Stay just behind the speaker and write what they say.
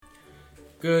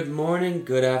Good morning,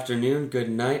 good afternoon, good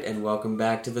night, and welcome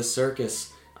back to the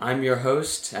circus. I'm your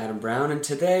host, Adam Brown, and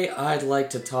today I'd like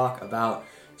to talk about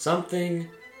something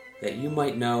that you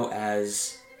might know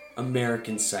as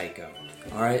American Psycho.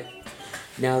 Alright?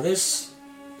 Now this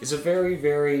is a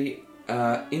very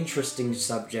interesting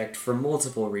subject for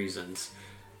multiple reasons.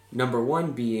 Number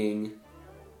one being,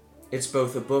 it's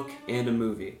both a book and a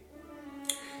movie.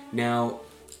 Now,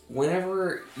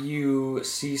 whenever you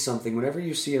see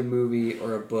a movie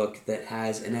or a book that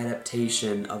has an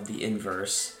adaptation of the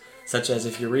inverse, such as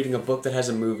if you're reading a book that has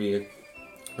a movie,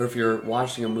 or if you're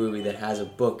watching a movie that has a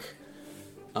book,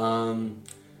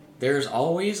 there's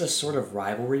always a sort of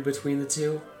rivalry between the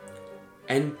two.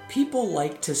 And people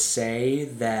like to say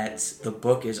that the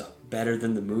book is better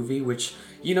than the movie, which,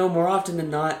 more often than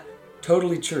not,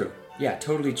 totally true. Yeah,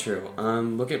 totally true.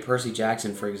 Look at Percy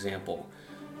Jackson, for example.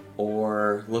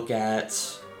 Or look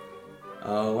at,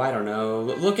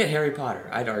 look at Harry Potter.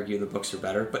 I'd argue the books are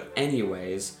better, but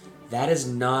anyways, that is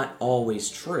not always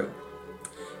true.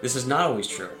 This is not always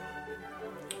true.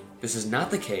 This is not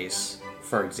the case,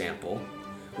 for example,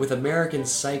 with American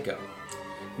Psycho.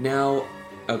 Now,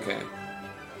 okay,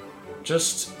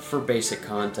 just for basic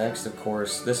context, of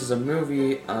course, this is a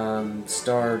movie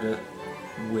starred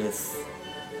with,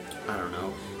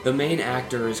 the main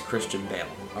actor is Christian Bale,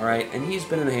 alright? And he's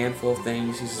been in a handful of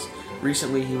things.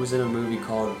 Recently he was in a movie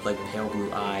called, Pale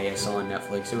Blue Eye, I saw on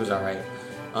Netflix. It was alright.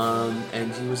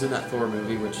 And he was in that Thor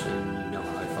movie, which, you know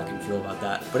how I fucking feel about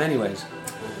that. But anyways,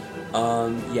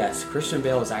 yes, Christian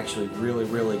Bale is actually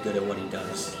really good at what he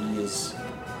does. He is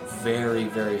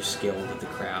very skilled at the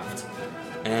craft.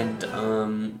 And,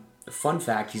 fun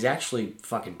fact, he's actually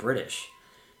fucking British.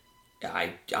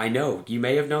 I know, you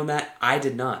may have known that. I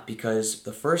did not, because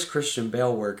the first Christian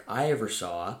Bale work I ever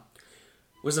saw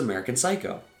was American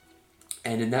Psycho.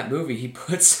 And in that movie, he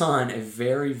puts on a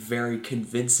very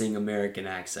convincing American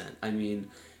accent. I mean,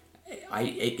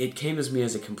 it came to me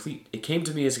as a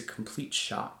complete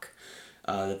shock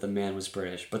that the man was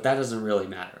British, but that doesn't really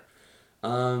matter.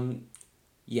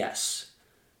 Yes,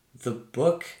 the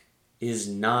book is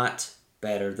not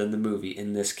better than the movie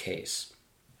in this case.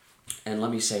 And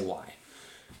let me say why.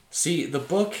 See, the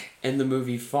book and the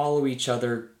movie follow each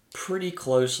other pretty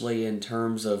closely in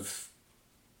terms of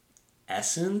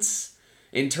essence.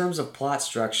 In terms of plot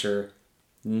structure,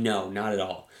 no, not at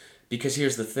all. Because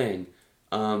here's the thing.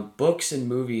 Books and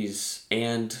movies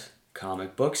and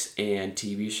comic books and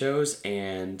TV shows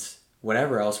and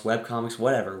whatever else, webcomics,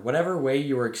 whatever way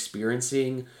you are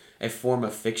experiencing a form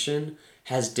of fiction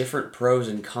has different pros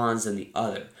and cons than the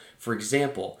other. For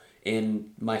example, in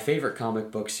my favorite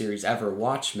comic book series ever,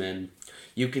 Watchmen,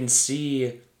 you can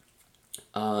see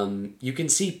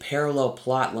parallel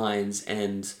plot lines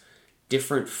and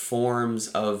different forms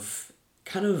of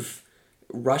kind of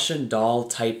Russian doll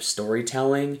type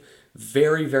storytelling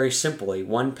very simply.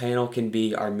 One panel can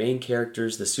be our main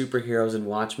characters, the superheroes in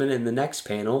Watchmen, and the next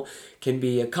panel can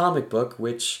be a comic book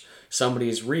which somebody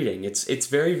is reading. It's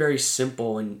very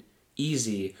simple and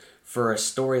easy for a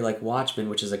story like Watchmen,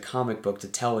 which is a comic book, to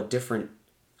tell a different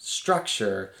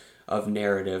structure of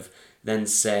narrative than,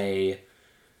 say,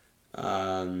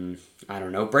 Breaking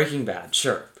Bad.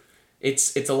 Sure.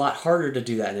 It's a lot harder to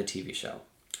do that in a TV show.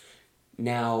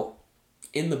 Now,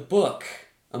 in the book,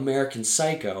 American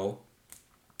Psycho,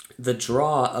 the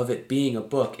draw of it being a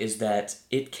book is that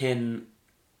it can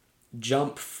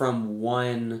jump from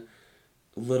one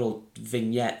little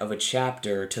vignette of a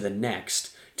chapter to the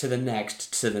next,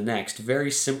 very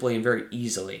simply and very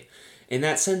easily. In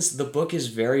that sense, the book is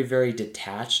very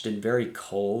detached and very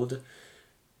cold,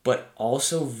 but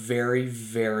also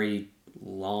very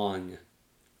long.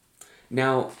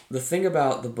 Now, the thing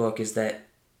about the book is that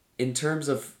in terms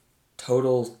of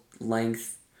total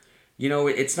length,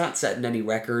 it's not setting any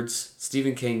records.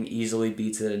 Stephen King easily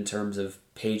beats it in terms of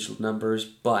page numbers,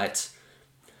 but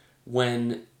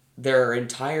when there are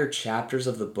entire chapters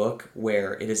of the book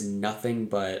where it is nothing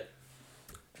but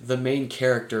the main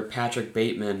character, Patrick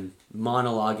Bateman,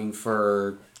 monologuing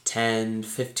for 10,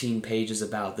 15 pages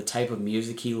about the type of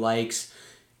music he likes.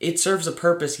 It serves a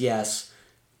purpose, yes,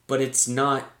 but it's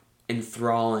not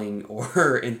enthralling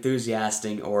or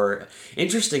enthusiastic or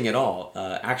interesting at all,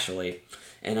 actually.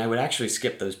 And I would actually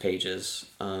skip those pages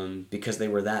because they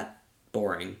were that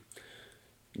boring.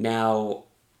 Now,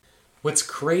 what's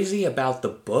crazy about the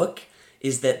book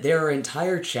is that there are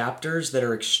entire chapters that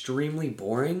are extremely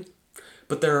boring,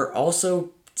 but there are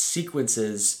also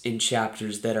sequences in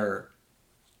chapters that are,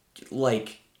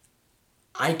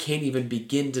 I can't even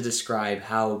begin to describe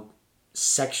how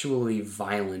sexually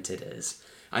violent it is.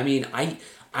 I mean,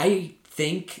 I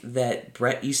think that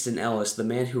Bret Easton Ellis, the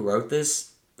man who wrote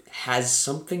this, has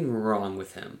something wrong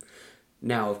with him.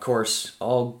 Now, of course,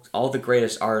 all the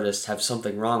greatest artists have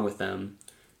something wrong with them.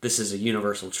 This is a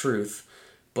universal truth.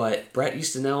 But Bret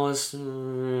Easton Ellis,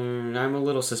 I'm a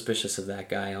little suspicious of that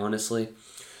guy, honestly.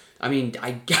 I mean,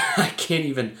 I can't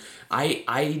even...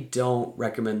 I don't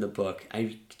recommend the book.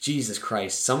 Jesus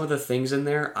Christ, some of the things in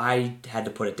there, I had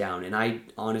to put it down. And I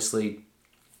honestly,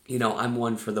 I'm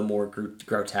one for the more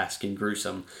grotesque and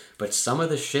gruesome. But some of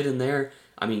the shit in there,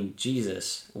 I mean,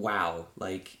 Jesus, wow.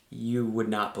 Like, you would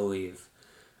not believe.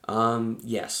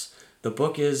 Yes, the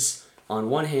book is, on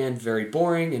one hand, very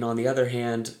boring, and on the other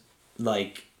hand,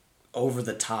 like, over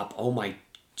the top. Oh my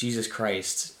Jesus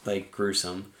Christ, like,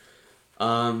 gruesome.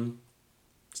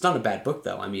 It's not a bad book,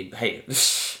 though. I mean, hey,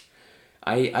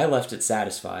 I left it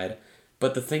satisfied.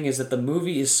 But the thing is that the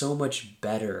movie is so much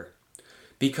better.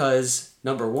 Because,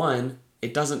 number one,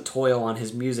 it doesn't toil on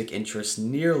his music interests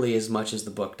nearly as much as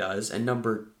the book does. And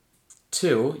number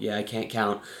two, yeah, I can't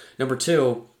count. Number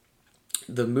two,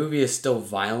 the movie is still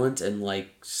violent and,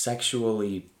 like,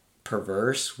 sexually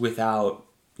perverse without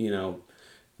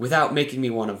making me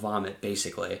want to vomit,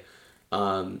 basically.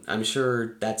 I'm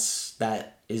sure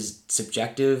that is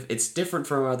subjective. It's different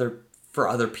for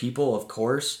other people, of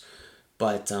course,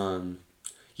 but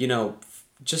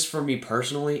just for me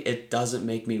personally, it doesn't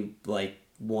make me like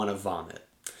want to vomit,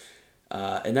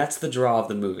 and that's the draw of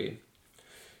the movie.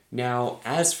 Now,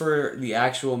 as for the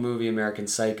actual movie American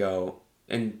Psycho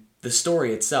and the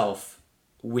story itself,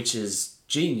 which is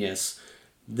genius,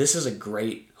 this is a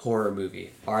great horror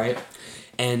movie. All right,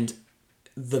 and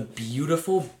the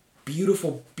beautiful,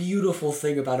 beautiful, beautiful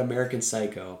thing about American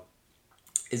Psycho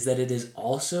is that it is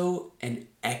also an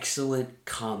excellent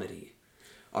comedy.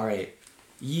 All right.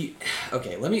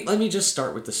 Okay, let me just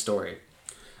start with the story.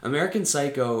 American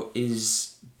Psycho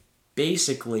is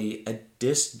basically a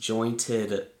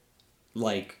disjointed,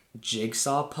 like,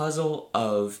 jigsaw puzzle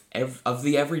of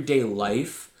the everyday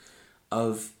life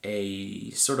of a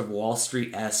sort of Wall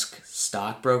Street-esque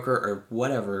stockbroker or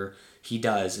whatever he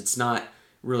does. It's not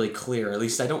really clear, at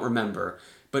least I don't remember.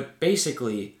 But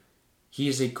basically, he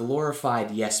is a glorified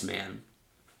yes man.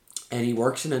 And he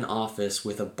works in an office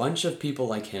with a bunch of people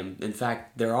like him. In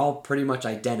fact, they're all pretty much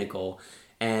identical.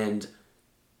 And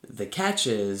the catch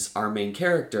is our main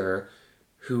character,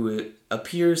 who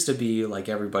appears to be like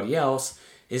everybody else,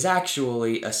 is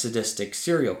actually a sadistic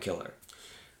serial killer.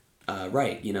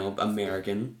 Right,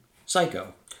 American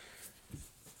Psycho.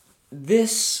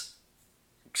 This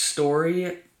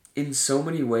story, in so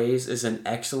many ways, is an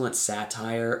excellent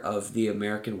satire of the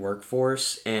American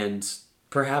workforce and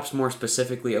perhaps more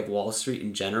specifically of Wall Street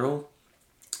in general.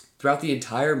 Throughout the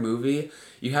entire movie,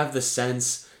 you have the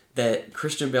sense that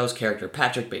Christian Bale's character,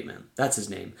 Patrick Bateman, that's his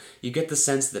name, you get the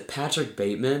sense that Patrick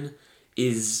Bateman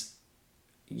is,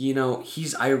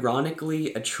 he's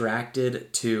ironically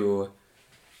attracted to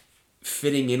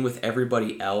fitting in with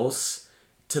everybody else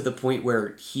to the point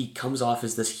where he comes off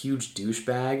as this huge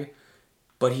douchebag,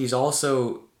 but he's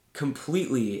also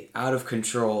completely out of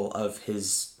control of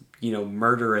his,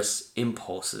 murderous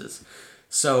impulses.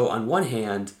 So on one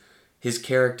hand, his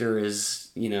character is,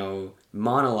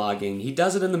 monologuing. He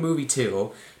does it in the movie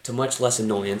too, to much less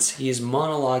annoyance. He is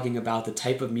monologuing about the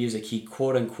type of music he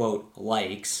quote-unquote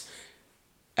likes.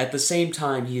 At the same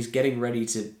time, he's getting ready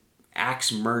to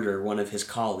axe murder one of his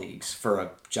colleagues for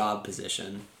a job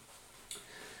position.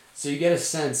 So you get a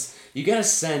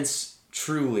sense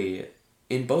truly,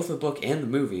 in both the book and the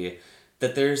movie,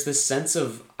 that there's this sense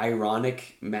of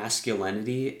ironic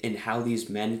masculinity in how these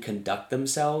men conduct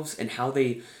themselves and how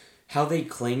they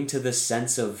cling to this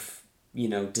sense of,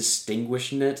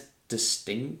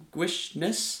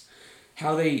 distinguishedness,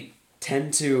 how they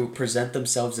tend to present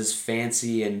themselves as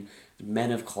fancy and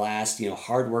men of class,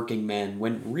 hardworking men,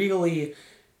 when really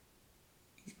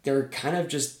they're kind of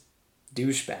just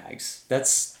douchebags.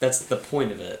 That's the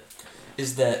point of it,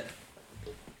 is that,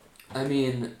 I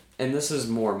mean, and this is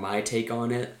more my take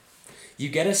on it, you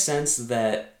get a sense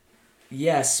that,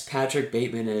 yes, Patrick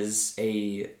Bateman is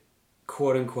a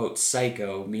quote-unquote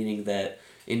psycho, meaning that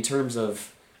in terms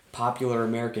of popular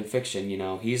American fiction,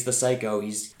 he's the psycho,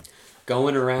 he's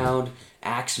going around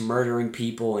axe murdering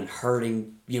people and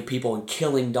hurting people and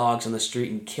killing dogs on the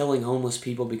street and killing homeless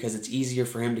people because it's easier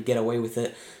for him to get away with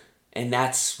it. And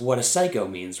that's what a psycho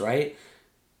means, right?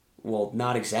 Well,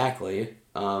 not exactly.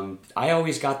 I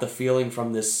always got the feeling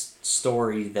from this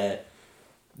story that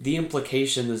the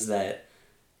implication is that,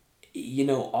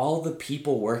 all the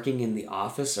people working in the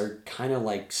office are kind of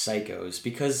like psychos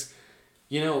because,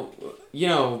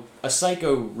 a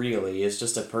psycho really is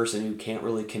just a person who can't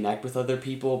really connect with other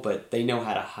people, but they know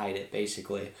how to hide it,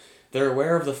 basically. They're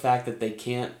aware of the fact that they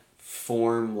can't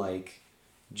form,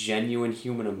 genuine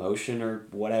human emotion or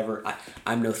whatever.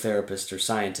 I'm no therapist or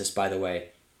scientist, by the way.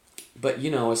 But,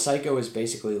 a psycho is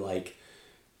basically like,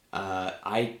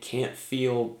 I can't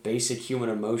feel basic human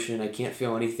emotion. I can't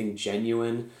feel anything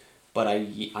genuine, but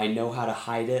I know how to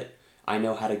hide it. I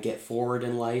know how to get forward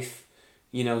in life.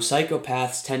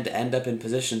 Psychopaths tend to end up in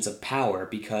positions of power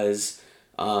because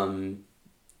they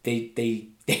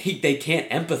can't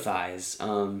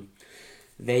empathize.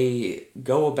 They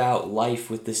go about life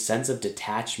with this sense of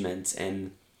detachment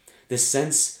and this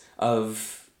sense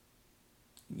of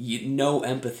no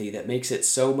empathy that makes it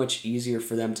so much easier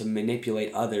for them to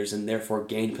manipulate others and therefore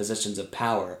gain positions of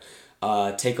power.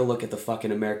 Take a look at the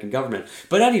fucking American government.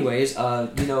 But anyways,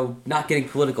 not getting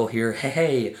political here.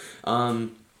 Hey.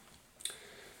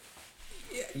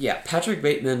 Yeah, Patrick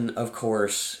Bateman, of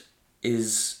course,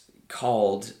 is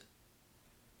called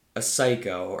a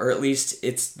psycho, or at least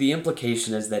it's the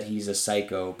implication is that he's a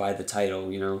psycho by the title.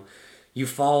 You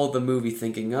follow the movie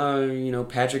thinking, oh,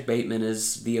 Patrick Bateman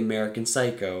is the American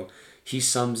psycho. He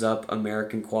sums up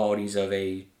American qualities of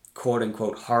a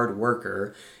quote-unquote hard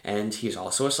worker, and he's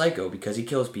also a psycho because he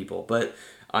kills people. But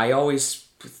I always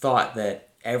thought that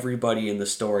everybody in the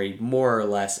story, more or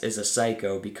less, is a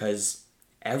psycho because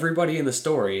everybody in the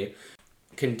story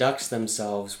conducts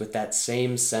themselves with that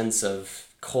same sense of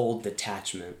cold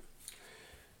detachment.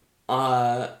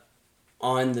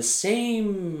 On the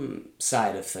same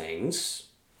side of things,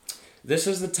 this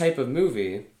is the type of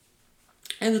movie,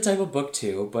 and the type of book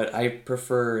too, but I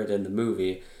prefer it in the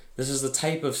movie. This is the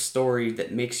type of story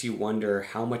that makes you wonder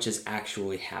how much is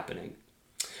actually happening.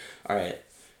 Alright,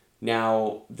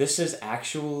 now this is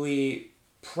actually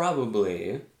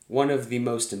probably one of the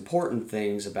most important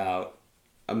things about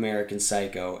American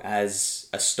Psycho as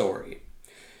a story.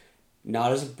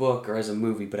 Not as a book or as a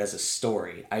movie, but as a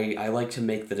story. I like to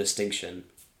make the distinction.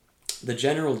 The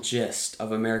general gist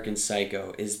of American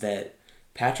Psycho is that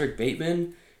Patrick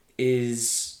Bateman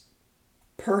is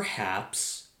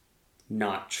perhaps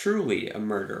not truly a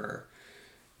murderer.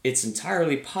 It's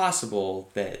entirely possible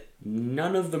that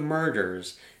none of the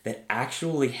murders that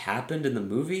actually happened in the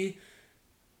movie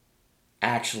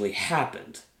actually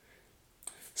happened.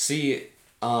 See,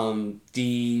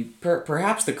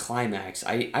 perhaps the climax,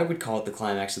 I would call it the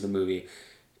climax of the movie,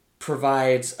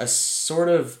 provides a sort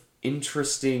of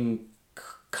interesting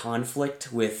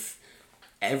conflict with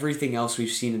everything else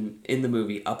we've seen in the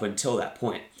movie up until that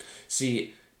point.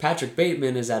 See, Patrick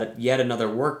Bateman is at yet another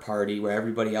work party where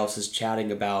everybody else is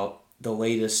chatting about the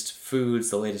latest foods,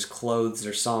 the latest clothes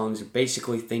or songs,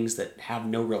 basically things that have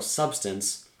no real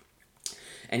substance.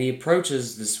 And he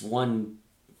approaches this one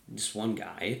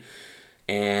guy,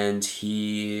 and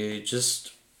he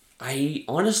just,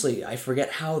 I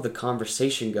forget how the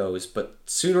conversation goes, but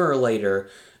sooner or later,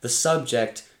 the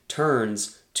subject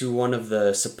turns to one of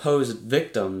the supposed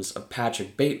victims of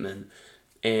Patrick Bateman,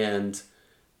 and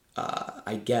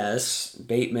I guess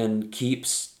Bateman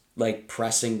keeps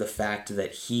pressing the fact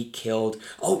that he killed.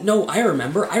 Oh no, I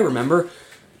remember.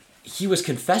 He was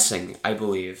confessing, I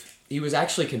believe. He was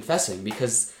actually confessing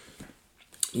because,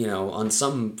 on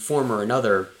some form or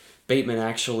another, Bateman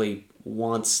actually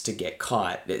wants to get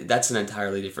caught. That's an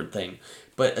entirely different thing.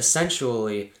 But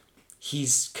essentially,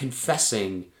 he's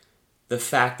confessing the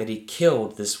fact that he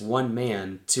killed this one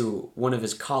man to one of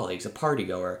his colleagues, a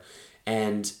partygoer.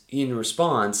 And in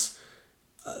response,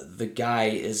 the guy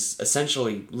is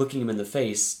essentially looking him in the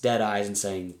face, dead eyes, and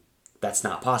saying, "That's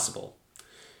not possible."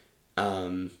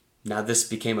 Now, this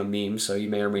became a meme, so you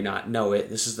may or may not know it.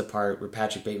 This is the part where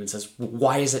Patrick Bateman says,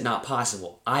 "Why is it not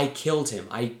possible? I killed him.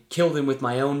 I killed him with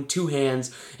my own 2 hands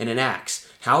and an axe.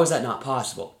 How is that not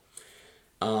possible?"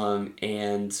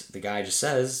 And the guy just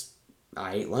says,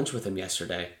 "I ate lunch with him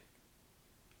yesterday."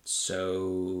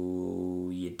 So,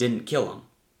 you didn't kill him.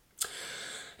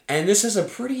 And this is a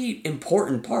pretty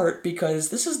important part because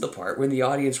this is the part when the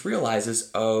audience realizes,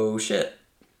 oh shit,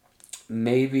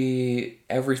 maybe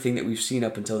everything that we've seen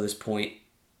up until this point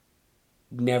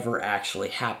never actually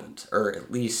happened, or at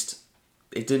least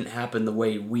it didn't happen the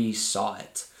way we saw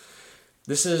it.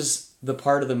 This is the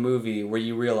part of the movie where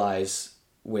you realize,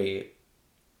 wait,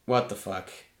 what the fuck?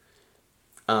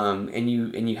 And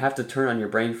you have to turn on your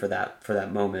brain for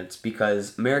that moment,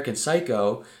 because American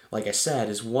Psycho, like I said,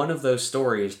 is one of those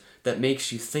stories that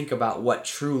makes you think about what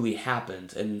truly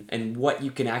happened and what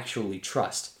you can actually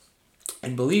trust.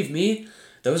 And believe me,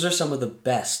 those are some of the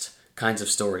best kinds of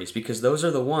stories, because those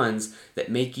are the ones that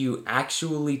make you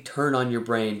actually turn on your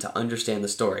brain to understand the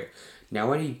story.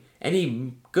 Now,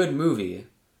 any good movie,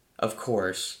 of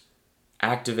course,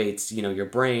 activates, your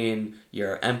brain,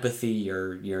 your empathy,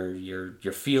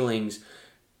 your feelings,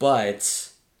 but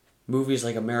movies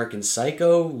like American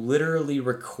Psycho literally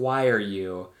require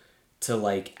you to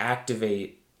like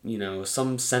activate,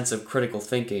 some sense of critical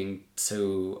thinking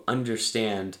to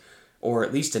understand or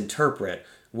at least interpret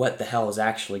what the hell is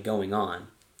actually going on.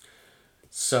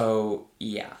 So,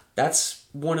 yeah, that's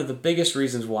one of the biggest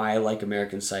reasons why I like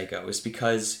American Psycho is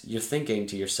because you're thinking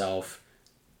to yourself,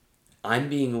 I'm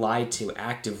being lied to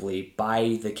actively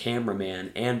by the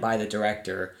cameraman and by the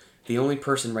director. The only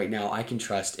person right now I can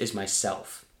trust is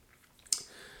myself.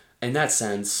 In that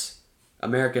sense,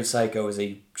 American Psycho is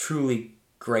a truly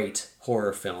great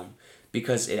horror film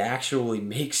because it actually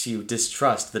makes you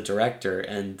distrust the director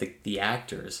and the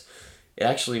actors. It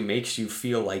actually makes you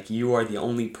feel like you are the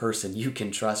only person you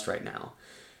can trust right now,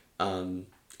 and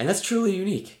that's truly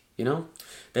unique.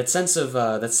 That sense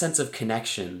of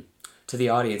connection to the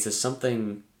audience is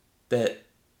something that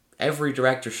every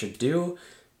director should do,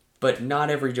 but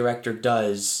not every director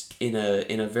does in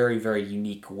a very very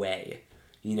unique way.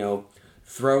 You know,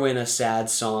 throw in a sad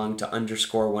song to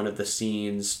underscore one of the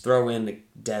scenes, throw in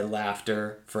dead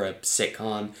laughter for a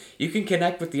sitcom. You can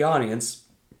connect with the audience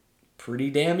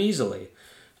pretty damn easily.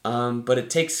 But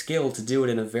it takes skill to do it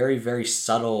in a very, very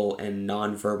subtle and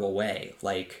non-verbal way,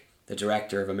 like the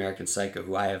director of American Psycho,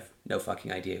 who I have no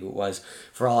fucking idea who it was.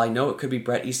 For all I know, it could be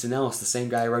Bret Easton Ellis, the same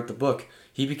guy who wrote the book.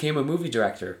 He became a movie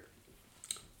director,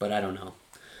 but I don't know.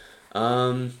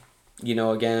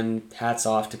 Again, hats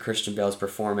off to Christian Bale's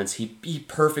performance. He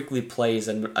perfectly plays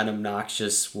an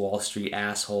obnoxious Wall Street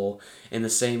asshole in the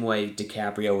same way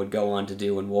DiCaprio would go on to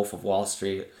do in Wolf of Wall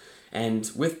Street.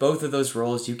 And with both of those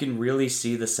roles, you can really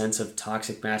see the sense of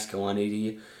toxic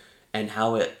masculinity and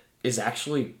how it is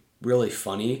actually really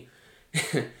funny.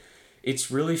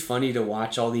 It's really funny to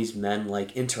watch all these men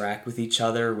like interact with each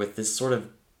other with this sort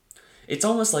of, it's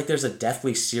almost like there's a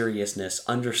deathly seriousness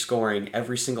underscoring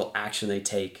every single action they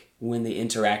take when they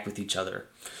interact with each other.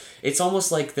 It's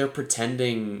almost like they're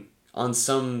pretending on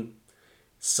some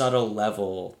subtle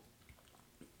level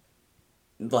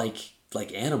like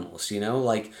animals,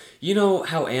 like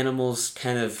how animals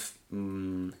kind of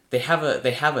they have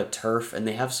a turf and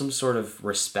they have some sort of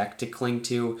respect to cling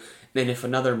to. And if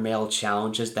another male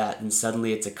challenges that, then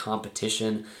suddenly it's a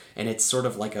competition, and it's sort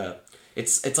of like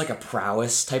it's like a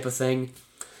prowess type of thing.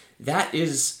 That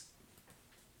is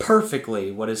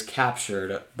perfectly what is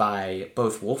captured by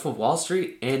both Wolf of Wall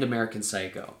Street and American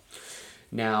Psycho.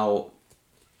 Now,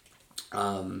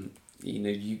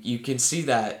 you can see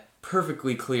that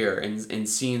perfectly clear in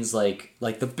scenes like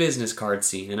the business card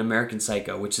scene in American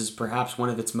Psycho, which is perhaps one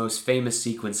of its most famous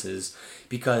sequences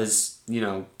because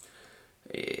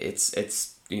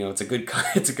it's a good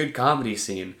it's a good comedy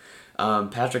scene.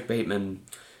 Patrick Bateman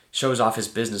shows off his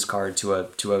business card to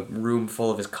a room full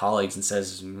of his colleagues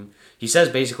and he says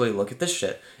basically, look at this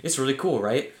shit. It's really cool,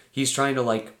 right? He's trying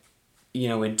to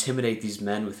intimidate these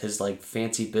men with his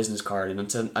fancy business card,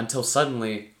 and until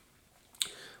suddenly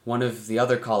one of the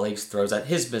other colleagues throws out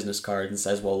his business card and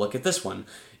says, well, look at this one.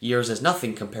 Yours is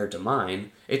nothing compared to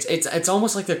mine. It's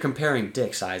almost like they're comparing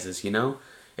dick sizes,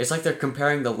 It's like they're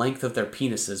comparing the length of their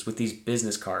penises with these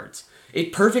business cards.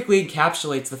 It perfectly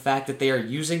encapsulates the fact that they are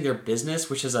using their business,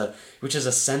 which is a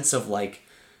sense of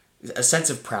a sense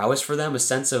of prowess for them, a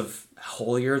sense of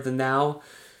holier than thou,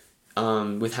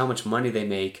 with how much money they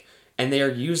make, and they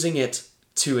are using it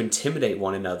to intimidate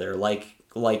one another,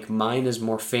 like mine is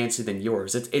more fancy than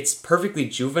yours. It's perfectly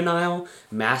juvenile,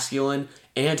 masculine,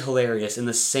 and hilarious in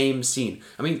the same scene.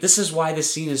 I mean, this is why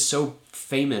this scene is so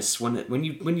famous. When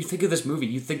you think of this movie,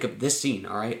 you think of this scene,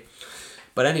 all right?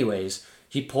 But anyways,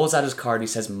 he pulls out his card and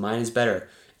he says, mine is better.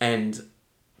 And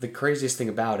the craziest thing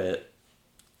about it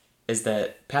is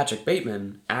that Patrick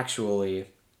Bateman actually,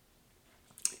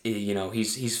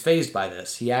 he's fazed by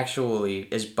this. He actually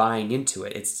is buying into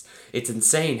it. It's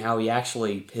insane how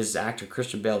his actor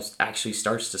Christian Bale actually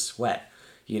starts to sweat,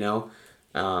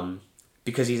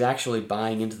 because he's actually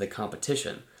buying into the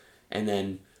competition. And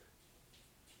then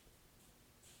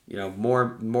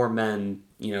more men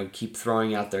keep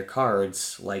throwing out their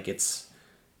cards like it's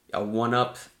a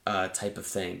one-up type of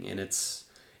thing, and it's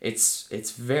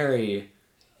very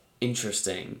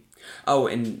interesting. Oh,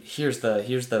 and here's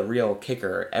the real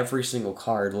kicker. Every single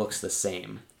card looks the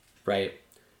same, right?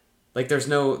 Like there's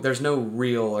no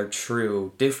real or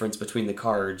true difference between the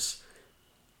cards,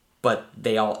 but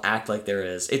they all act like there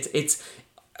is. It's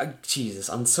Jesus,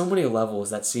 on so many levels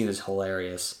that scene is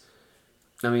hilarious.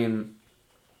 I mean,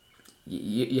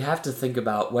 you have to think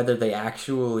about whether they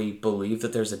actually believe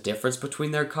that there's a difference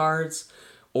between their cards,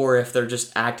 or if they're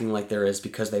just acting like there is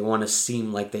because they want to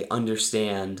seem like they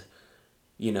understand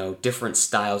different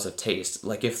styles of taste.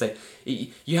 Like if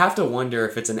you have to wonder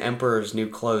if it's an Emperor's New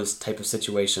Clothes type of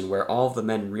situation where all of the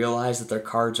men realize that their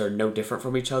cards are no different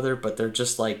from each other, but they're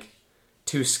just like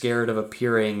too scared of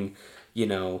appearing,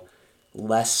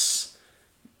 less,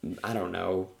 I don't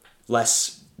know,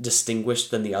 less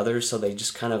distinguished than the others, so they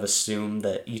just kind of assume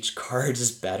that each card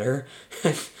is better.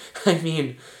 I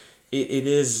mean, it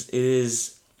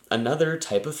is another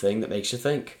type of thing that makes you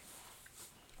think.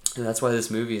 And that's why this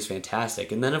movie is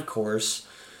fantastic. And then, of course,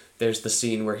 there's the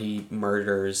scene where he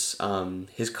murders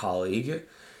his colleague,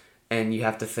 and you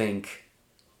have to think,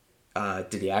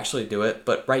 did he actually do it?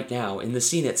 But right now, in the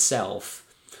scene itself,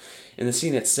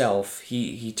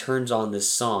 he turns on this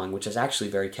song, which is actually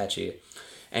very catchy,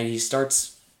 and he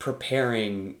starts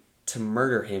preparing to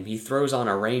murder him. He throws on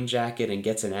a rain jacket and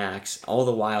gets an axe. All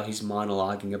the while, he's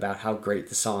monologuing about how great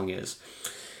the song is.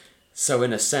 So,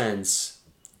 in a sense,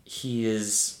 he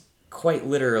is quite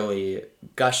literally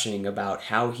gushing about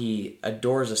how he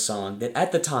adores a song that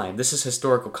at the time, this is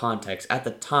historical context, at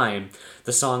the time,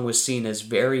 the song was seen as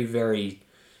very, very,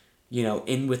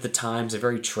 in with the times,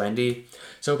 very trendy.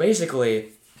 So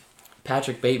basically,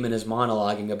 Patrick Bateman is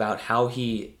monologuing about how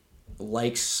he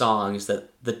likes songs that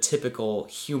the typical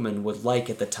human would like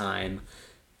at the time,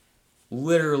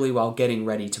 literally while getting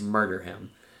ready to murder him.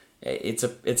 It's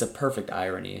a perfect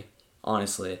irony,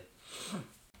 honestly.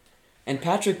 And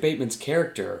Patrick Bateman's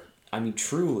character,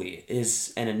 truly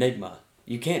is an enigma.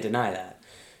 You can't deny that.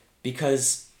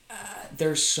 Because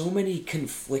there's so many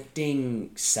conflicting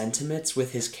sentiments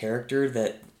with his character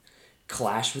that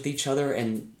clash with each other,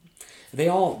 and they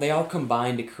all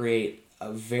combine to create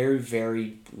a very,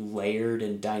 very layered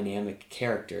and dynamic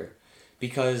character.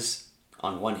 Because,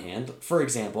 for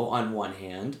example, on one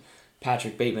hand,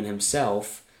 Patrick Bateman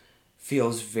himself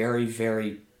feels very,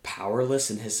 very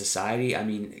powerless in his society.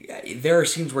 There are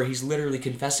scenes where he's literally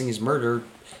confessing his murder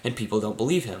and people don't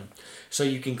believe him. So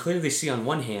you can clearly see on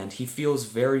one hand, he feels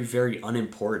very, very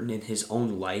unimportant in his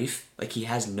own life, like he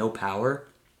has no power.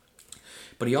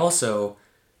 But he also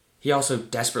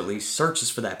desperately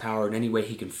searches for that power in any way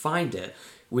he can find it,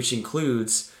 which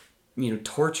includes,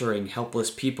 torturing helpless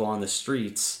people on the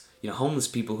streets, homeless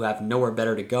people who have nowhere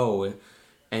better to go,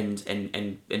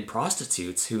 and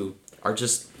prostitutes who are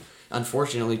just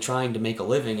unfortunately trying to make a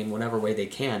living in whatever way they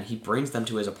can. He brings them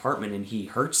to his apartment and he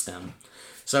hurts them.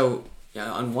 So,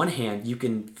 on one hand, you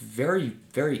can very,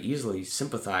 very easily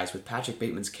sympathize with Patrick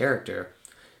Bateman's character,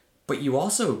 but you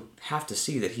also have to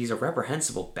see that he's a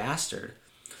reprehensible bastard.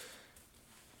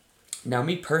 Now,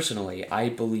 me personally, I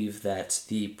believe that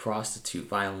the prostitute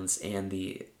violence and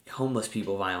the homeless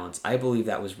people violence, I believe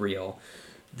that was real.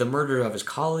 The murder of his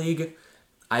colleague,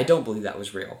 I don't believe that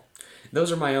was real. Those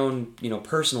are my own,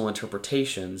 personal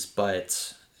interpretations,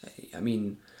 but,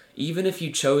 even if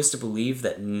you chose to believe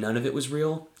that none of it was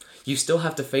real, you still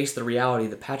have to face the reality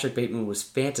that Patrick Bateman was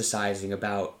fantasizing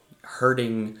about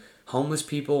hurting homeless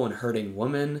people and hurting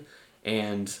women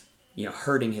and,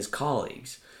 hurting his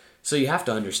colleagues. So you have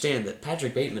to understand that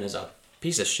Patrick Bateman is a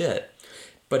piece of shit,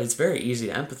 but it's very easy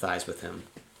to empathize with him.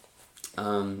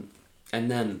 And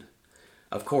then,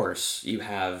 of course, you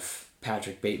have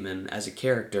Patrick Bateman as a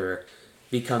character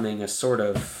becoming a sort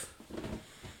of,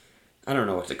 I don't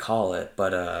know what to call it,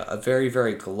 but a very,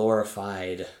 very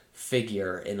glorified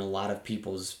figure in a lot of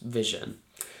people's vision.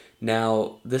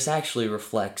 Now, this actually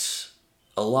reflects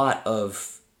a lot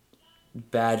of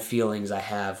bad feelings I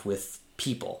have with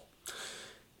people.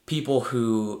 People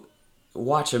who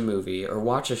watch a movie or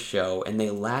watch a show and they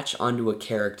latch onto a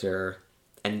character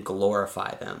and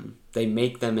glorify them. They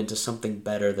make them into something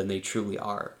better than they truly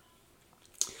are.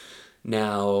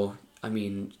 Now,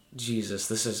 Jesus,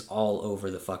 this is all over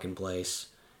the fucking place.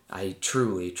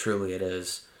 Truly it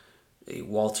is.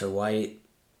 Walter White,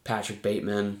 Patrick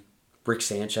Bateman, Rick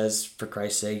Sanchez, for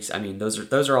Christ's sakes.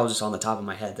 Those are all just on the top of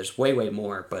my head. There's way, way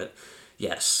more, but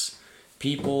yes.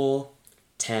 People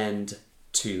tend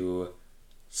to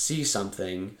see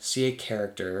a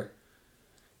character,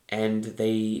 and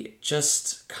they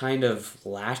just kind of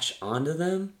latch onto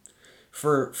them,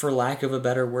 for lack of a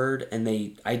better word, and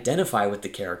they identify with the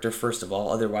character, first of all,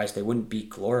 otherwise they wouldn't be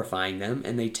glorifying them,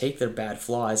 and they take their bad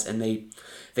flaws and they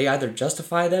either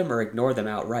justify them or ignore them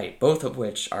outright, both of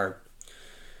which are,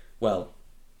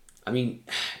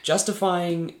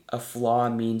 justifying a flaw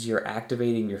means you're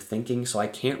activating your thinking, so I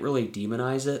can't really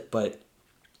demonize it, but,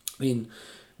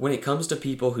 when it comes to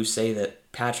people who say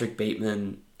that Patrick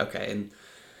Bateman, okay, and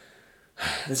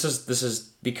this has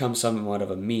become somewhat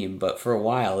of a meme, but for a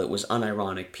while it was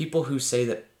unironic. People who say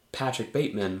that Patrick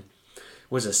Bateman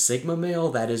was a Sigma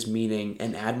male, that is meaning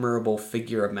an admirable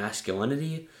figure of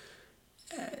masculinity,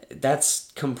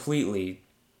 that's completely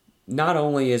not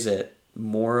only is it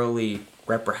morally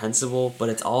reprehensible, but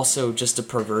it's also just a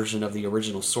perversion of the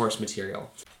original source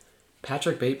material.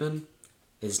 Patrick Bateman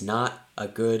is not a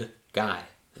good guy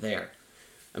there.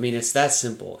 I mean, it's that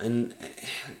simple. And,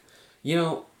 you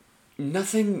know,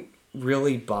 nothing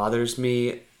really bothers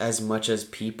me as much as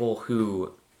people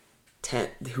who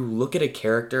look at a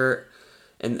character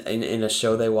in a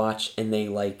show they watch and they,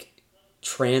 like,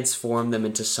 transform them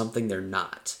into something they're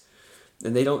not.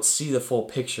 And they don't see the full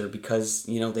picture because,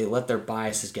 you know, they let their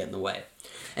biases get in the way.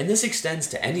 And this extends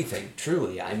to anything,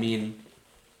 truly. I mean,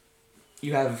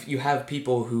 you have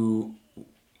people who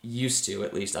used to,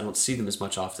 at least, I don't see them as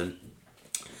much often.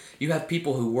 You have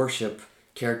people who worship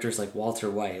characters like Walter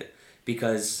White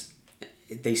because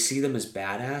they see them as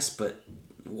badass, but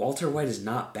Walter White is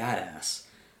not badass.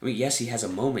 I mean, yes, he has a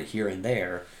moment here and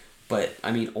there, but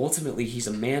I mean, ultimately, he's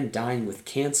a man dying with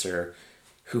cancer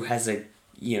who has a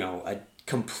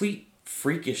complete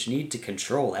freakish need to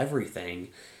control everything,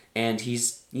 and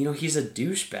he's a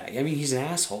douchebag. I mean, he's an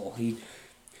asshole. He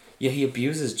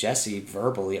abuses Jesse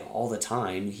verbally all the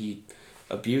time. He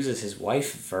abuses his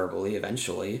wife verbally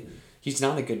eventually. He's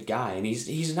not a good guy, and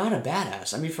he's not a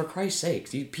badass. I mean, for Christ's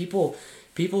sake, people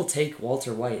take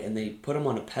Walter White and they put him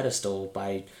on a pedestal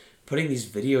by putting these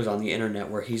videos on the internet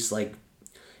where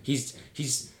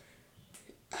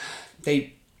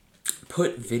they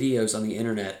put videos on the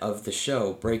internet of the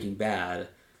show Breaking Bad,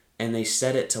 and they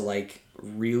set it to like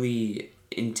really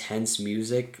intense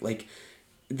music. Like,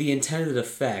 the intended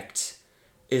effect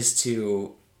is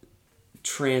to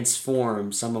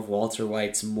transform some of Walter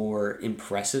White's more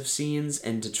impressive scenes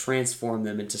and to transform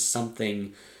them into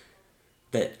something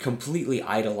that completely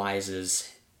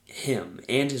idolizes him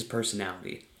and his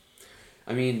personality.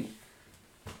 I mean,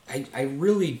 I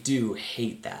really do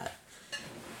hate that.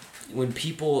 When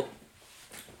people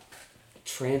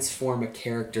transform a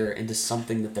character into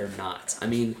something that they're not. I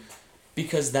mean,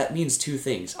 because that means two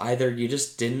things. Either you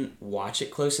just didn't watch it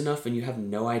close enough and you have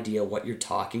no idea what you're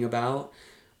talking about,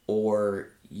 or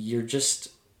you're just...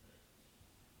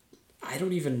 I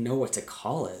don't even know what to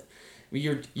call it.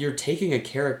 You're taking a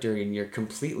character and you're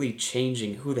completely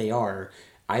changing who they are,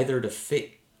 either to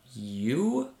fit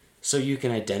you so you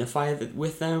can identify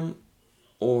with them,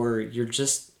 or you're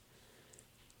just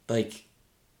like...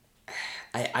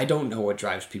 I don't know what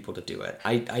drives people to do it.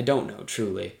 I don't know,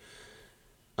 truly.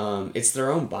 It's their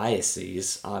own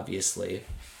biases, obviously.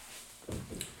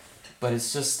 But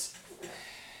it's just...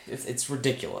 It's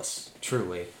ridiculous,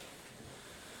 truly.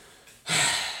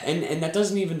 And that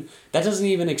doesn't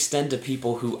even extend to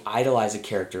people who idolize a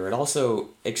character. It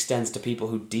also extends to people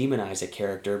who demonize a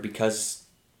character because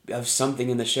of something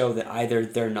in the show that either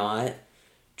they're not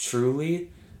truly,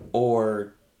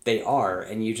 or they are,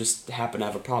 and you just happen to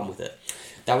have a problem with it.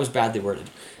 That was badly worded.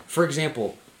 For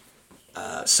example,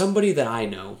 somebody that I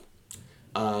know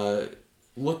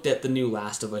looked at the new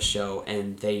Last of Us show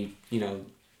and they,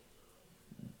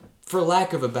 for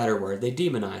lack of a better word, they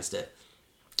demonized it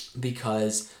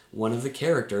because one of the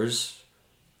characters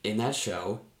in that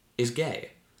show is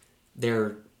gay.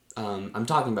 I'm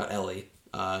talking about Ellie.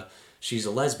 She's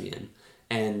a lesbian.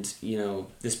 And,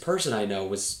 this person I know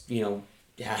was,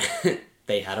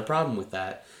 they had a problem with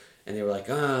that. And they were like,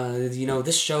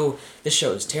 this show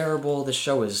is terrible. This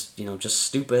show is, just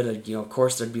stupid. Of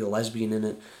course there'd be a lesbian in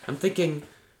it. I'm thinking,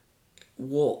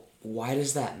 well, why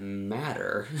does that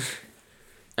matter?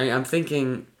 I mean, I'm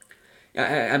thinking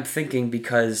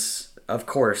because, of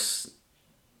course,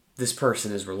 this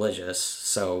person is religious.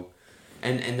 So,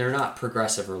 and they're not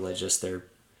progressive religious. They're,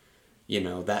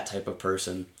 that type of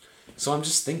person. So I'm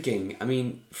just thinking, I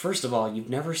mean, first of all, you've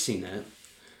never seen it.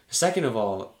 Second of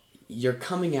all, you're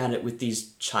coming at it with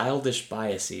these childish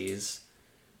biases,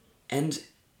 and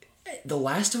The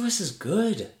Last of Us is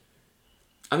good.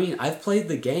 I mean, I've played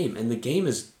the game, and the game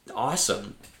is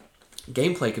awesome.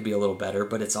 Gameplay could be a little better,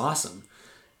 but it's awesome.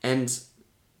 And,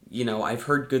 I've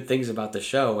heard good things about the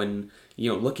show, and,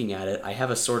 looking at it, I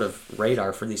have a sort of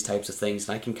radar for these types of things,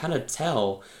 and I can kind of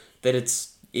tell that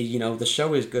it's, the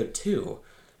show is good too.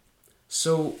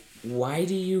 So, why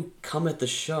do you come at the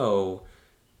show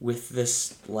with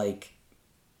this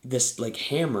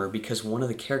hammer because one of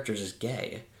the characters is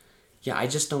gay? Yeah, I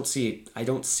don't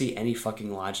see any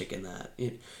fucking logic in that.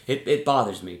 It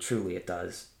bothers me, truly it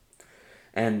does.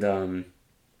 And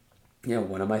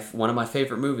one of my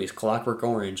favorite movies, Clockwork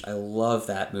Orange, I love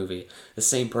that movie. The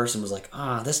same person was like,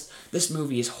 this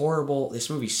movie is horrible, this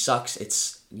movie sucks,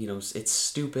 it's it's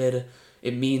stupid,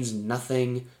 it means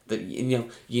nothing. That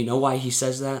you know why he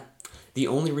says that? The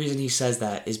only reason he says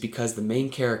that is because the main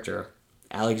character,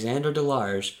 Alexander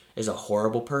Delarge, is a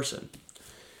horrible person.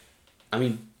 I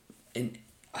mean, and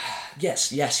yes,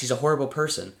 he's a horrible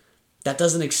person. That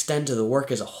doesn't extend to the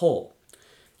work as a whole.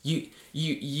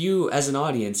 You as an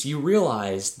audience, you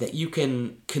realize that you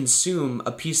can consume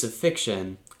a piece of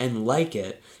fiction and like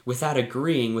it without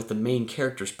agreeing with the main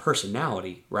character's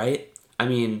personality, right? I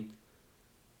mean,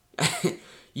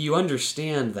 you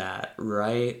understand that,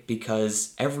 right?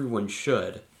 Because everyone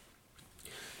should.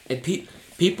 And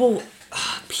people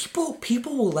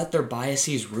will let their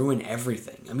biases ruin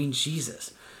everything. I mean,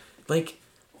 Jesus. Like,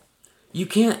 you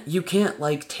can't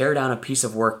like tear down a piece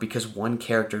of work because one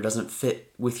character doesn't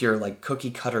fit with your like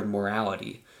cookie cutter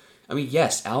morality. I mean,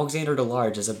 yes, Alexander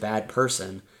Delarge is a bad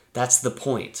person. That's the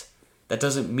point. That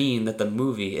doesn't mean that the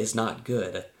movie is not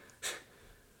good.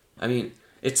 I mean,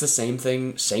 it's the same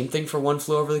thing for One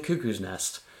Flew Over the Cuckoo's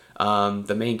Nest.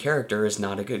 The main character is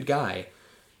not a good guy.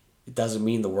 It doesn't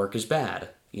mean the work is bad.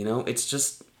 It's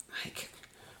just like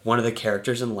one of the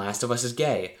characters in Last of Us is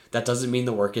gay. That doesn't mean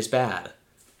the work is bad.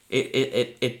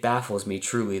 It baffles me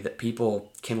truly that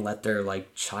people can let their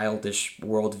like childish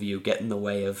worldview get in the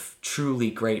way of truly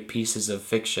great pieces of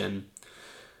fiction.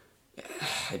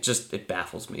 It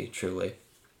baffles me truly.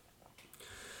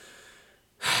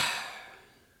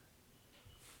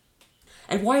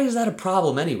 And why is that a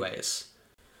problem anyways?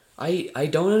 I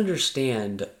don't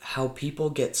understand how people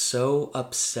get so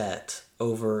upset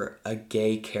over a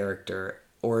gay character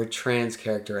or a trans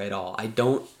character at all. I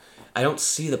don't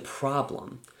see the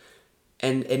problem.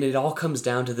 And it all comes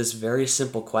down to this very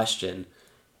simple question.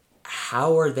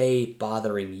 How are they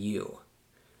bothering you?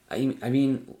 I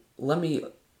mean, let me...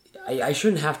 I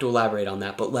shouldn't have to elaborate on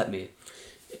that, but let me.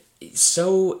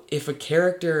 So, if a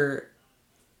character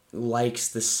likes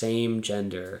the same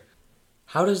gender,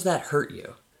 how does that hurt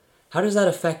you? How does that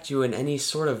affect you in any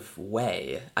sort of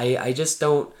way? I just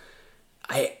don't...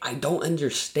 I don't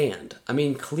understand. I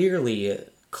mean, clearly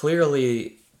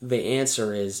the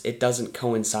answer is it doesn't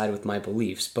coincide with my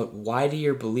beliefs, but why do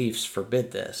your beliefs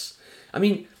forbid this? I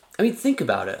mean, think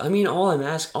about it. I mean, all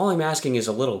I'm asking is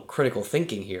a little critical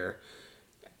thinking here.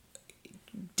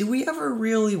 Do we ever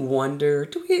really wonder?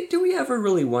 Do we ever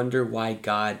really wonder why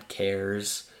God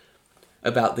cares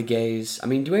about the gays? I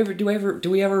mean, do we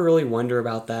ever really wonder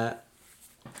about that?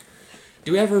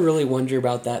 Do we ever really wonder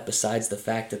about that besides the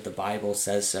fact that the Bible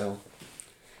says so?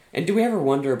 And do we ever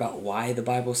wonder about why the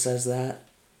Bible says that?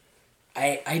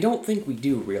 I don't think we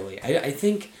do, really. I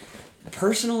think,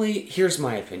 personally, here's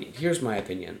my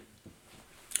opinion.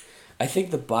 I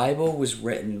think the Bible was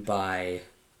written by,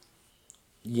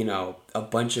 a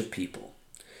bunch of people.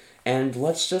 And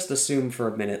let's just assume for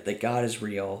a minute that God is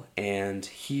real, and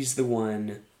he's the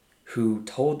one who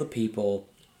told the people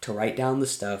to write down the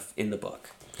stuff in the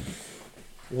book.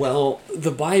 Well,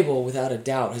 the Bible, without a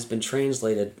doubt, has been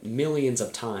translated millions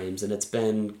of times, and it's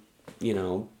been,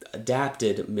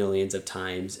 adapted millions of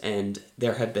times, and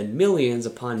there have been millions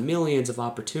upon millions of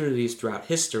opportunities throughout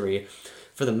history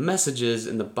for the messages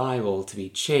in the Bible to be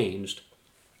changed.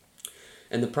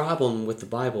 And the problem with the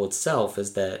Bible itself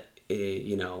is that,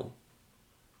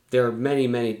 there are many,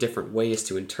 many different ways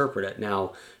to interpret it.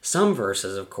 Now, some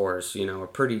verses, of course, are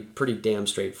pretty damn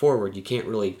straightforward. You can't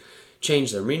really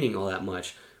change their meaning all that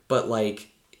much. But,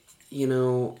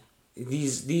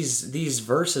 these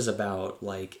verses about,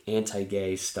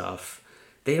 anti-gay stuff,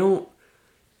 I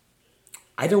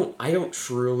don't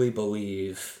truly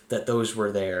believe that those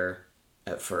were there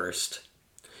at first.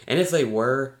 And if they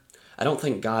were, I don't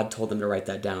think God told them to write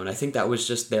that down. I think that was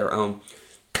just their own...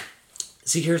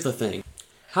 See, here's the thing.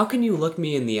 How can you look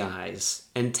me in the eyes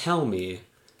and tell me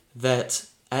that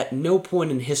at no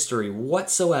point in history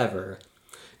whatsoever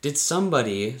did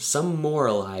somebody, some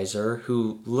moralizer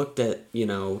who looked at,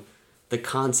 the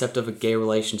concept of a gay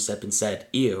relationship and said,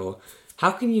 ew,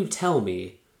 how can you tell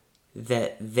me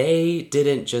that they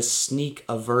didn't just sneak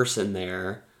a verse in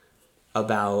there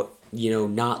about,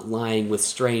 not lying with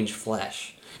strange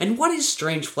flesh? And what is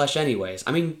strange flesh anyways?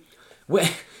 I mean,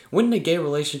 wouldn't a gay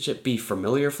relationship be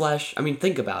familiar flesh? I mean,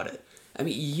 think about it. I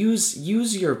mean, use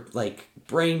your,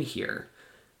 brain here.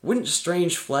 Wouldn't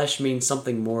strange flesh mean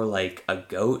something more like a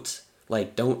goat?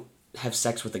 Like, don't have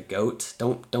sex with a goat?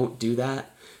 Don't do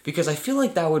that? Because I feel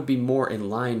like that would be more in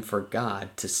line for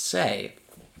God to say.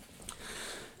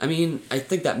 I mean, I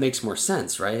think that makes more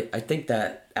sense, right? I think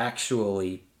that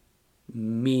actually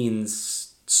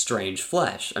means strange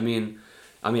flesh. I mean,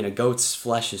 a goat's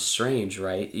flesh is strange,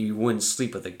 right? You wouldn't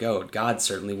sleep with a goat. God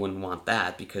certainly wouldn't want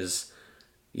that because,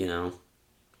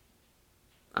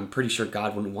 I'm pretty sure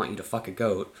God wouldn't want you to fuck a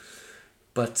goat.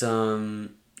 But,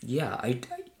 yeah,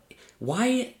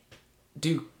 why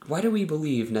do we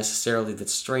believe necessarily that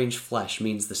strange flesh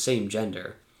means the same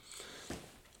gender?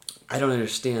 I don't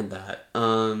understand that.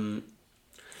 And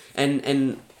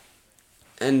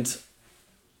And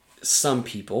some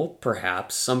people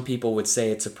would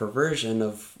say it's a perversion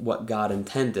of what God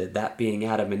intended, that being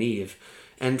Adam and Eve.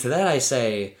 And to that I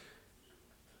say,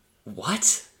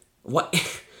 what? What?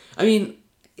 I mean,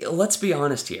 let's be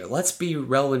honest here. Let's be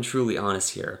well and truly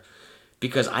honest here.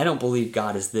 Because I don't believe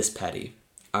God is this petty.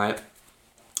 Alright?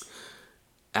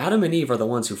 Adam and Eve are the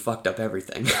ones who fucked up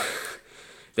everything.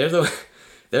 They're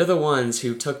the ones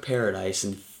who took paradise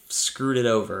and screwed it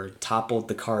over, toppled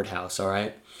the card house,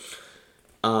 alright?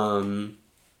 Now,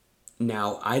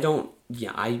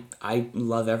 I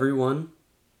love everyone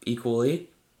equally.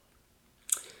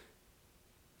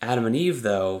 Adam and Eve,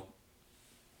 though,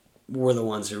 were the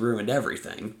ones who ruined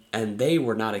everything, and they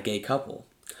were not a gay couple.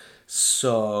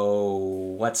 So,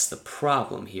 what's the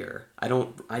problem here?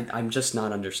 I'm just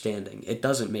not understanding. It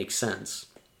doesn't make sense.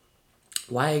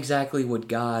 Why exactly would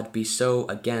God be so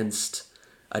against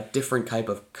a different type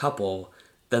of couple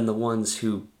than the ones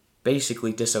who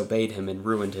basically disobeyed him and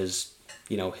ruined his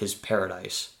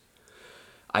paradise?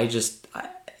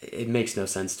 It makes no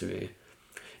sense to me.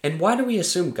 And why do we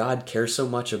assume God cares so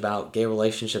much about gay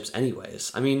relationships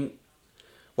anyways? I mean,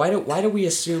 why do we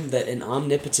assume that an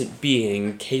omnipotent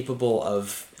being capable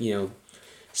of,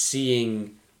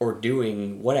 seeing or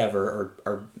doing whatever,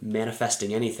 or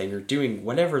manifesting anything, or doing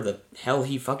whatever the hell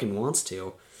he fucking wants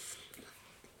to,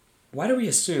 why do we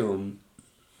assume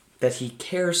that he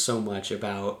cares so much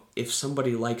about if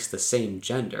somebody likes the same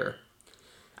gender?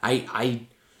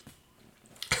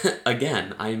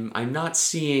 Again, I'm not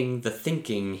seeing the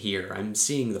thinking here. I'm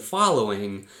seeing the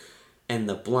following and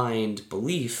the blind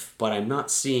belief, but I'm not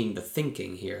seeing the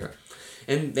thinking here.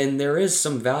 And there is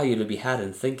some value to be had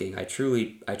in thinking. I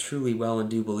truly well and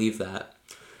do believe that.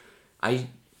 I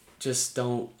just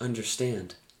don't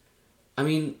understand. I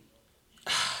mean,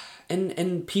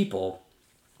 and people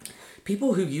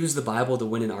who use the Bible to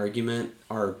win an argument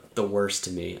are the worst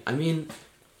to me. I mean,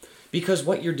 because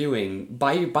what you're doing,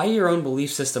 by your own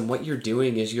belief system, what you're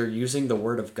doing is you're using the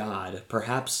Word of God,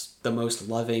 perhaps the most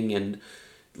loving and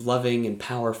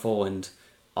powerful and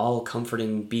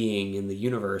all-comforting being in the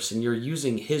universe, and you're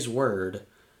using His Word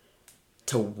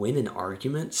to win an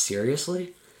argument?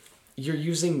 Seriously? You're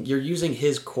using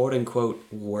His quote-unquote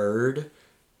Word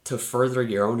to further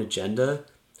your own agenda?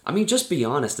 I mean, just be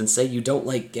honest and say you don't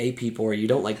like gay people or you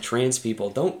don't like trans people.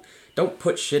 Don't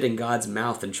put shit in God's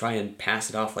mouth and try and pass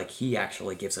it off like He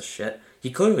actually gives a shit. He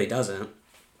clearly doesn't.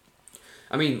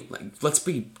 I mean, let's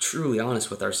be truly honest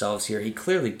with ourselves here. He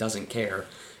clearly doesn't care.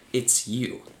 It's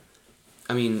you.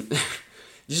 I mean,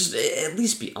 just at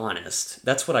least be honest.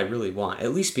 That's what I really want.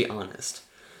 At least be honest.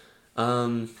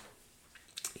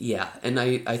 Yeah, and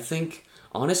I think,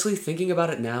 honestly, thinking about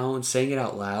it now and saying it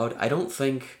out loud, I don't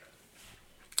think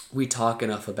we talk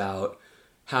enough about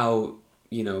how,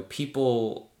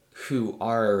 people who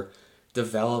are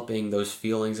developing those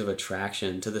feelings of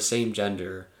attraction to the same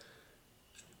gender,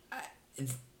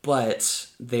 but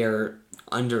they're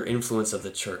under influence of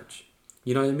the church.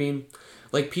 You know what I mean?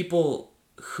 Like people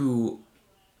who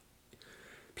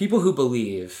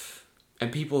believe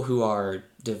and people who are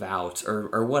devout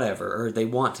or whatever, or they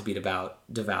want to be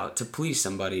devout to please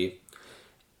somebody,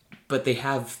 but they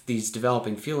have these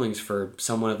developing feelings for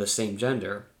someone of the same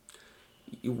gender.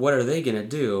 What are they going to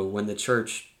do when the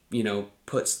church,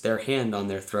 puts their hand on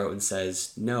their throat and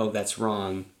says, no, that's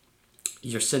wrong.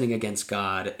 You're sinning against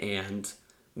God, and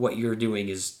what you're doing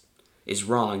is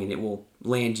wrong, and it will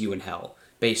land you in hell,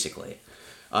 basically.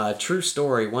 True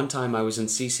story, one time I was in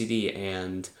CCD,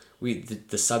 and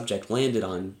the subject landed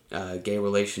on gay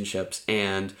relationships,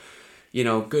 and,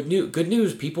 good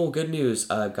news, people, good news.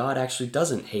 God actually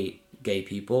doesn't hate gay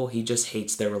people, He just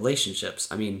hates their relationships.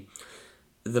 I mean,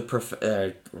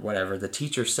 the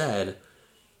teacher said,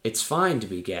 it's fine to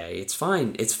be gay, it's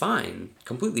fine,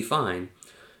 completely fine.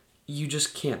 You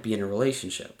just can't be in a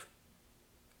relationship.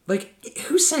 Like,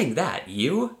 who's saying that?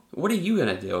 You? What are you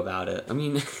gonna do about it? I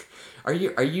mean, are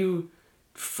you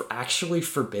actually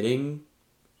forbidding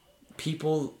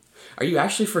people? Are you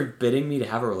actually forbidding me to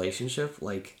have a relationship?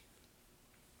 Like,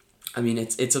 I mean,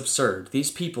 it's absurd. These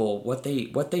people, what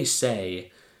they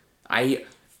say,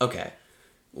 okay.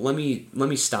 Let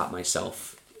me stop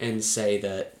myself and say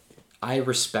that I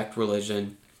respect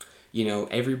religion.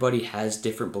 Everybody has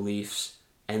different beliefs,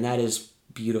 and that is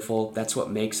beautiful. That's what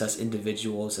makes us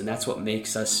individuals, and that's what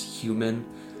makes us human.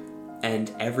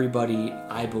 And everybody,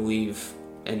 I believe,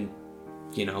 and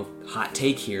hot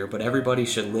take here, but everybody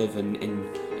should live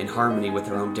in harmony with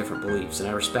their own different beliefs, and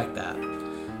I respect that.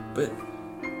 But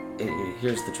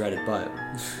here's the dreaded but.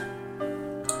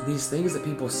 These things that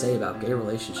people say about gay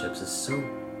relationships is so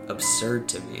absurd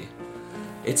to me.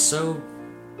 It's so,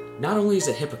 not only is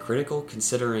it hypocritical,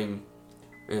 considering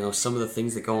some of the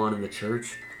things that go on in the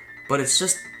church, but it's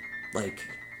just, like,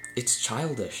 it's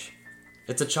childish.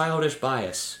 It's a childish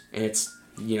bias, and it's,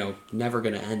 never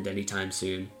gonna end anytime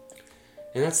soon.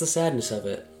 And that's the sadness of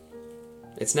it.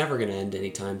 It's never gonna end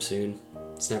anytime soon.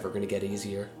 It's never gonna get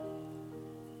easier.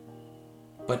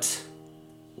 But,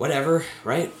 whatever,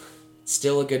 right?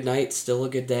 Still a good night, still a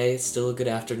good day, still a good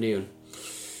afternoon.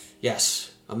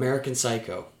 Yes, American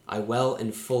Psycho. I well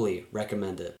and fully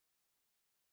recommend it.